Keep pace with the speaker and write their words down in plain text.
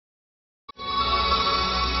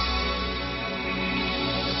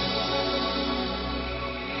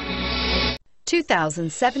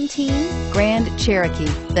2017 Grand Cherokee.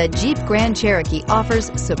 The Jeep Grand Cherokee offers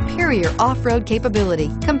superior off-road capability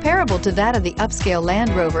comparable to that of the upscale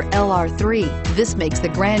Land Rover LR3. This makes the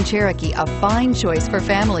Grand Cherokee a fine choice for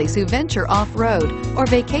families who venture off-road or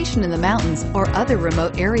vacation in the mountains or other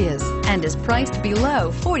remote areas, and is priced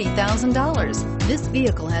below $40,000. This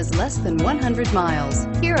vehicle has less than 100 miles.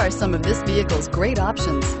 Here are some of this vehicle's great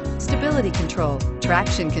options: stability control,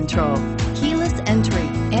 traction control, keyless entry,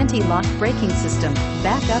 anti-lock braking system,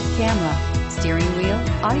 backup camera, steering wheel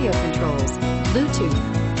audio controls,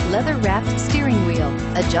 Bluetooth, leather-wrapped steering wheel,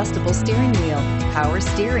 adjustable steering wheel, power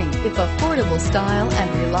steering. If affordable style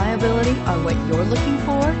and reliability are what you're looking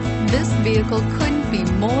for, this vehicle couldn't be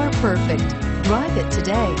more perfect. Drive it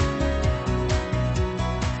today.